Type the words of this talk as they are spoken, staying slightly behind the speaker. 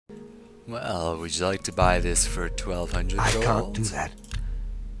Well, would you like to buy this for 1,200 gold? I can't do that.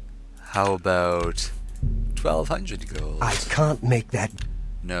 How about 1,200 gold? I can't make that.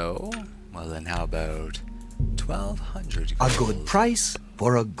 No? Well then how about 1,200 gold? A good price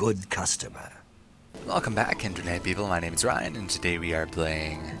for a good customer. Welcome back, Internet people. My name is Ryan, and today we are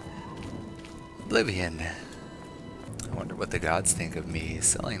playing Oblivion. I wonder what the gods think of me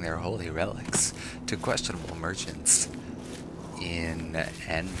selling their holy relics to questionable merchants in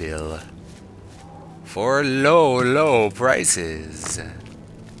Anvil for low prices.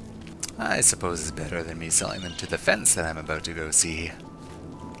 I suppose it's better than me selling them to the fence that I'm about to go see.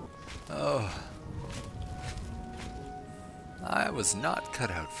 Oh. I was not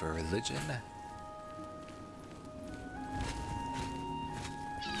cut out for religion.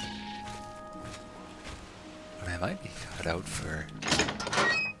 But I might be cut out for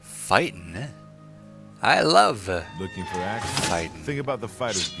fighting. I love Looking for action? fighting. Think about the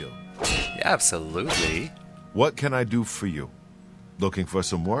Fighters Guild. Yeah, absolutely. What can I do for you? Looking for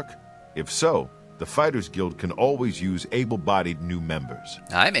some work? If so, the Fighters Guild can always use able-bodied new members.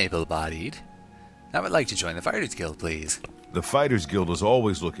 I'm able-bodied. I would like to join the Fighters Guild, please. The Fighters Guild is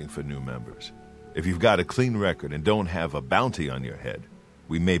always looking for new members. If you've got a clean record and don't have a bounty on your head,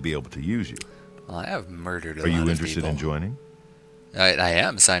 we may be able to use you. Well, I have murdered a Are lot you of interested people. in joining? I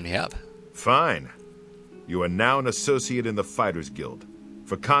am. Sign me up. Fine. You are now an associate in the Fighters Guild.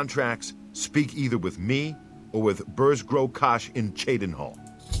 For contracts, speak either with me or with Burzgro Kosh in Cheydinhall.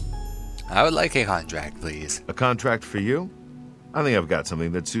 I would like a contract, please. A contract for you? I think I've got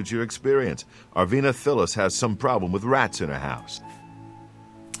something that suits your experience. Arvina Phyllis has some problem with rats in her house.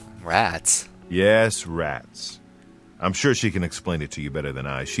 Rats? Yes, rats. I'm sure she can explain it to you better than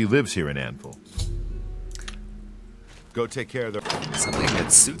I. She lives here in Anvil. Go take care of the... Something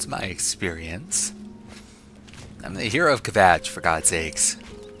that suits my experience. I'm the hero of Kvatch, for God's sakes.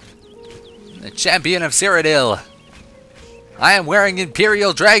 I'm the champion of Cyrodiil. I am wearing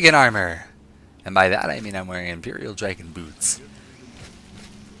Imperial Dragon armor. And by that I mean I'm wearing Imperial Dragon boots.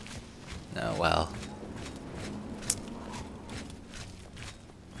 Oh well.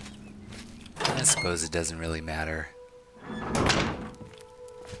 I suppose it doesn't really matter.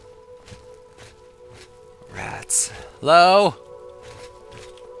 Rats. Hello?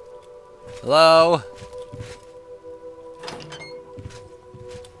 Hello?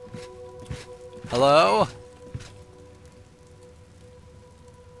 Hello?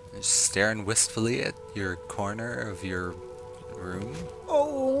 Just staring wistfully at your corner of your room.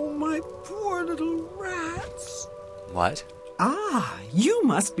 Oh, my poor little rats. What? Ah, you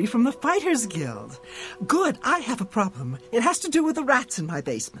must be from the Fighters Guild. Good, I have a problem. It has to do with the rats in my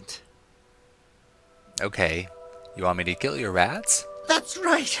basement. Okay. You want me to kill your rats? That's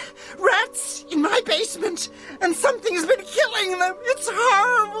right. Rats in my basement, and something has been killing them. It's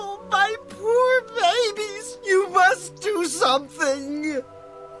horrible. My poor babies. You must do something.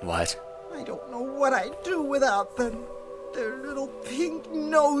 What? I don't know what I'd do without them. Their little pink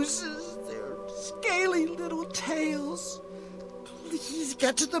noses, their scaly little tails. Please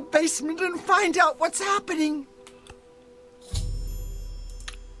get to the basement and find out what's happening.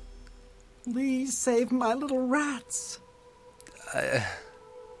 Please save my little rats.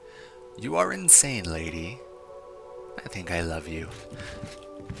 You are insane, lady. I think I love you.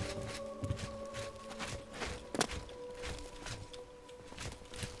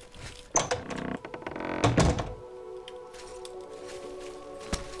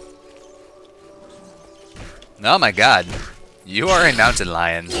 Oh my god. You are a mountain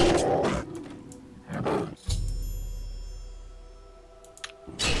lion.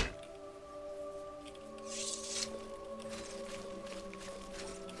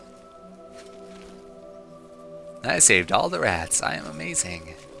 I saved all the rats. I am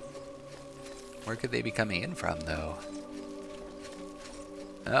amazing. Where could they be coming in from, though?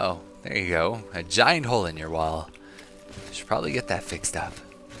 Oh, there you go. A giant hole in your wall. Should probably get that fixed up.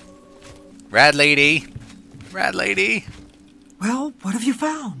 Rat lady! Rat lady! Well, what have you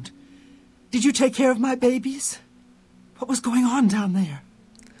found? Did you take care of my babies? What was going on down there?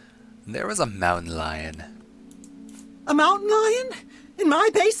 There was a mountain lion. A mountain lion? In my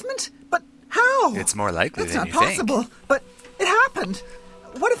basement? But how? It's more likely That's than not you possible. think. But it happened.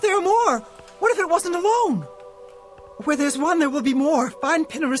 What if there are more? What if it wasn't alone? Where there's one, there will be more. Find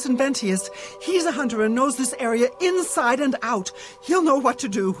Pinarus and Ventius. He's a hunter and knows this area inside and out. He'll know what to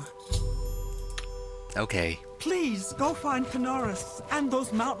do. Okay. Please, go find Pinarus and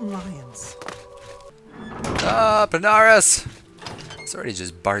those mountain lions. Ah, Panaris! Sorry to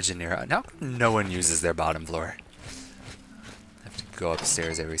just barge in here. Now no one uses their bottom floor. I have to go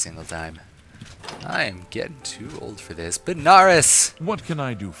upstairs every single time. I am getting too old for this. Benares! What can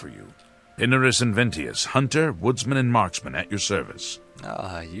I do for you? Pinarus and Ventius, hunter, woodsman, and marksman at your service.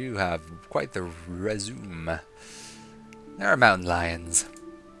 Ah, you have quite the resume. There are mountain lions.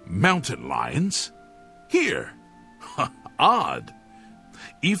 Mountain lions? Here? Odd.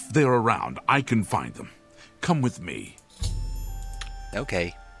 If they're around, I can find them. Come with me.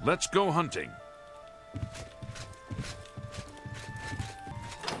 Okay. Let's go hunting.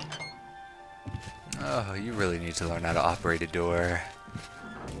 Oh, you really need to learn how to operate a door.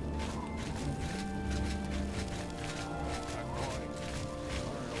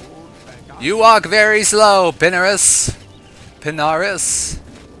 You walk very slow, Pinarus. Pinaris.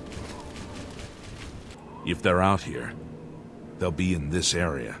 If they're out here, they'll be in this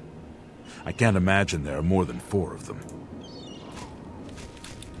area. I can't imagine there are more than 4 of them.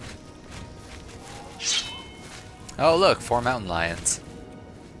 Oh, look, 4 mountain lions.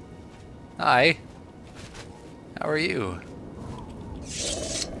 Hi. How are you?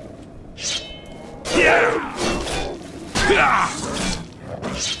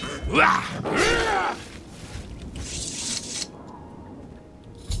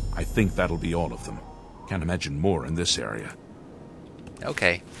 I think that'll be all of them. Can't imagine more in this area.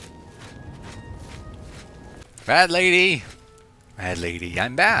 Okay. Rat lady. Rat lady,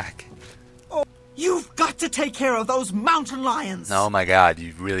 I'm back. Oh, you've got to take care of those mountain lions. Oh my god,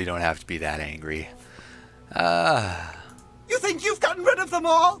 you really don't have to be that angry. You think you've gotten rid of them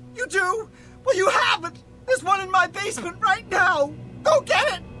all? You do? Well, you haven't. There's one in my basement right now. Go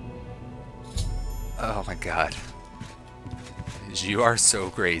get it. Oh my god. You are so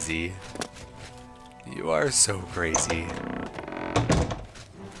crazy. You are so crazy.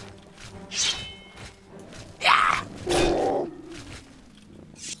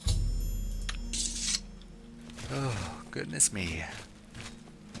 Oh, goodness me.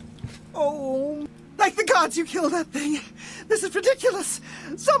 Oh, like the gods, you killed that thing. This is ridiculous.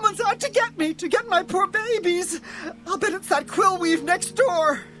 Someone's out to get me, to get my poor babies. I'll bet it's that quill-weave next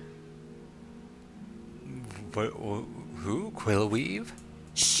door. Who? Quill-weave?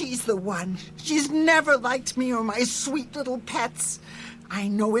 She's the one. She's never liked me or my sweet little pets. I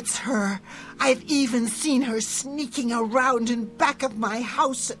know it's her. I've even seen her sneaking around in back of my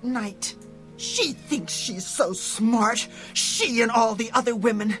house at night. She thinks she's so smart. She and all the other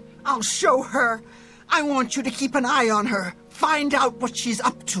women. I'll show her. I want you to keep an eye on her. Find out what she's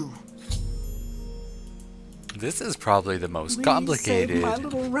up to. This is probably the most Please complicated save my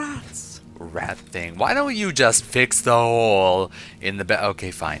little rats. rat thing. Why don't you just fix the hole in the bed?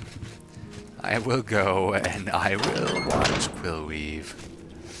 Okay, fine. I will go and I will watch quill-weave.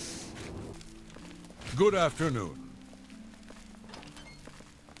 Good afternoon.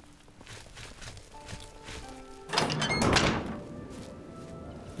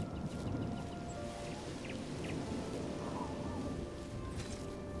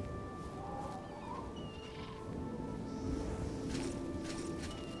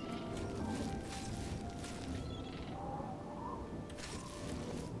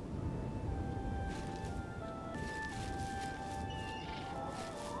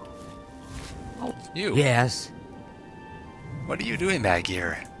 You? Yes, What are you doing back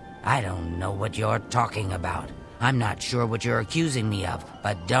here? I don't know what you're talking about. I'm not sure what you're accusing me of,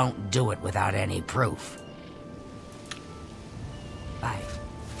 but don't do it without any proof. Bye.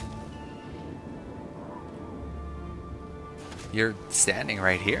 You're standing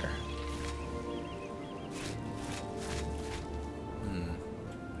right here.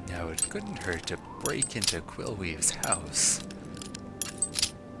 No, it couldn't hurt to break into quill-weave's house.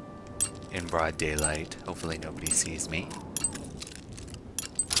 In broad daylight. Hopefully nobody sees me.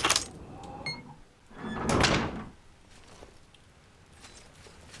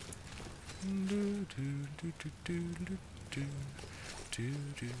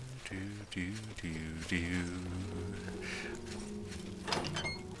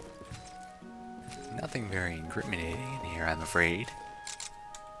 Nothing very incriminating in here, I'm afraid.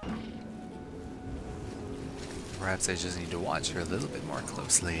 Perhaps I just need to watch her a little bit more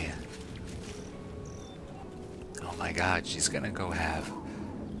closely. Oh my god, she's gonna go have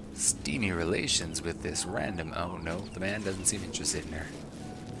steamy relations with this random... Oh no, the man doesn't seem interested in her.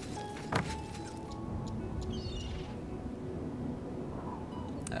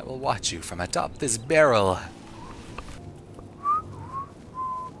 I will watch you from atop this barrel.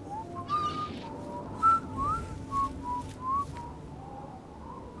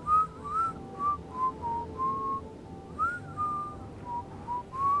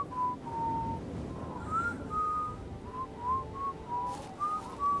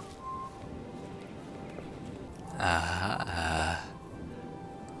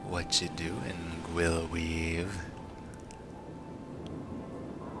 What you doing, quill-weave?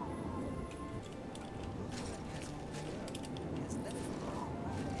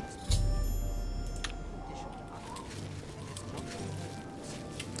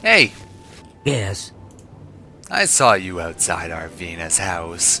 Hey! Yes? I saw you outside our Venus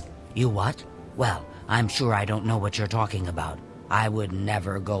house. You what? Well, I'm sure I don't know what you're talking about. I would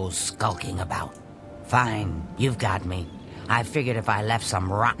never go skulking about. Fine, you've got me. I figured if I left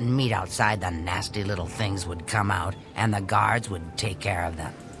some rotten meat outside, the nasty little things would come out, and the guards would take care of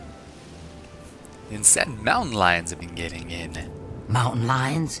them. Instead, mountain lions have been getting in. Mountain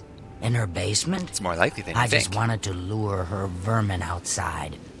lions? In her basement? It's more likely than you I think. just wanted to lure her vermin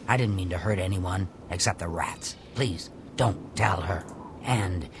outside. I didn't mean to hurt anyone, except the rats. Please, don't tell her.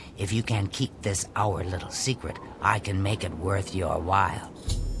 And if you can keep this our little secret, I can make it worth your while.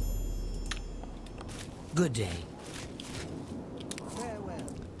 Good day.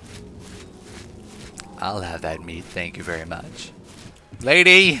 I'll have that meat, thank you very much.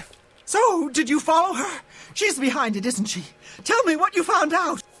 Lady! So, did you follow her? She's behind it, isn't she? Tell me what you found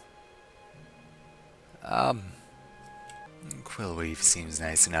out. Quill-weave seems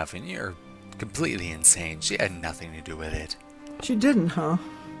nice enough, and you're completely insane. She had nothing to do with it. She didn't, huh?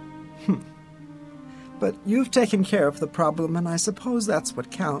 But you've taken care of the problem, and I suppose that's what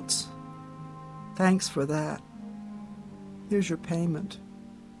counts. Thanks for that. Here's your payment.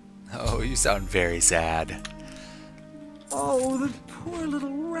 Oh, you sound very sad. Oh, the poor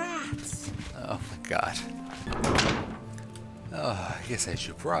little rats. Oh my god. Oh, I guess I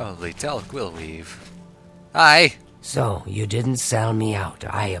should probably tell Quill-weave. Hi! So, you didn't sell me out.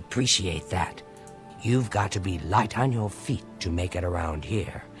 I appreciate that. You've got to be light on your feet to make it around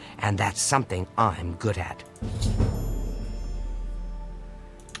here, and that's something I'm good at.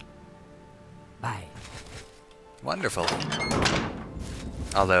 Bye. Wonderful.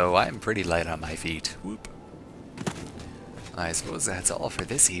 Although, I'm pretty light on my feet. Whoop. I suppose that's all for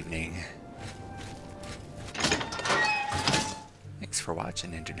this evening. Thanks for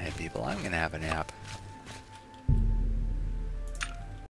watching, Internet people. I'm gonna have a nap.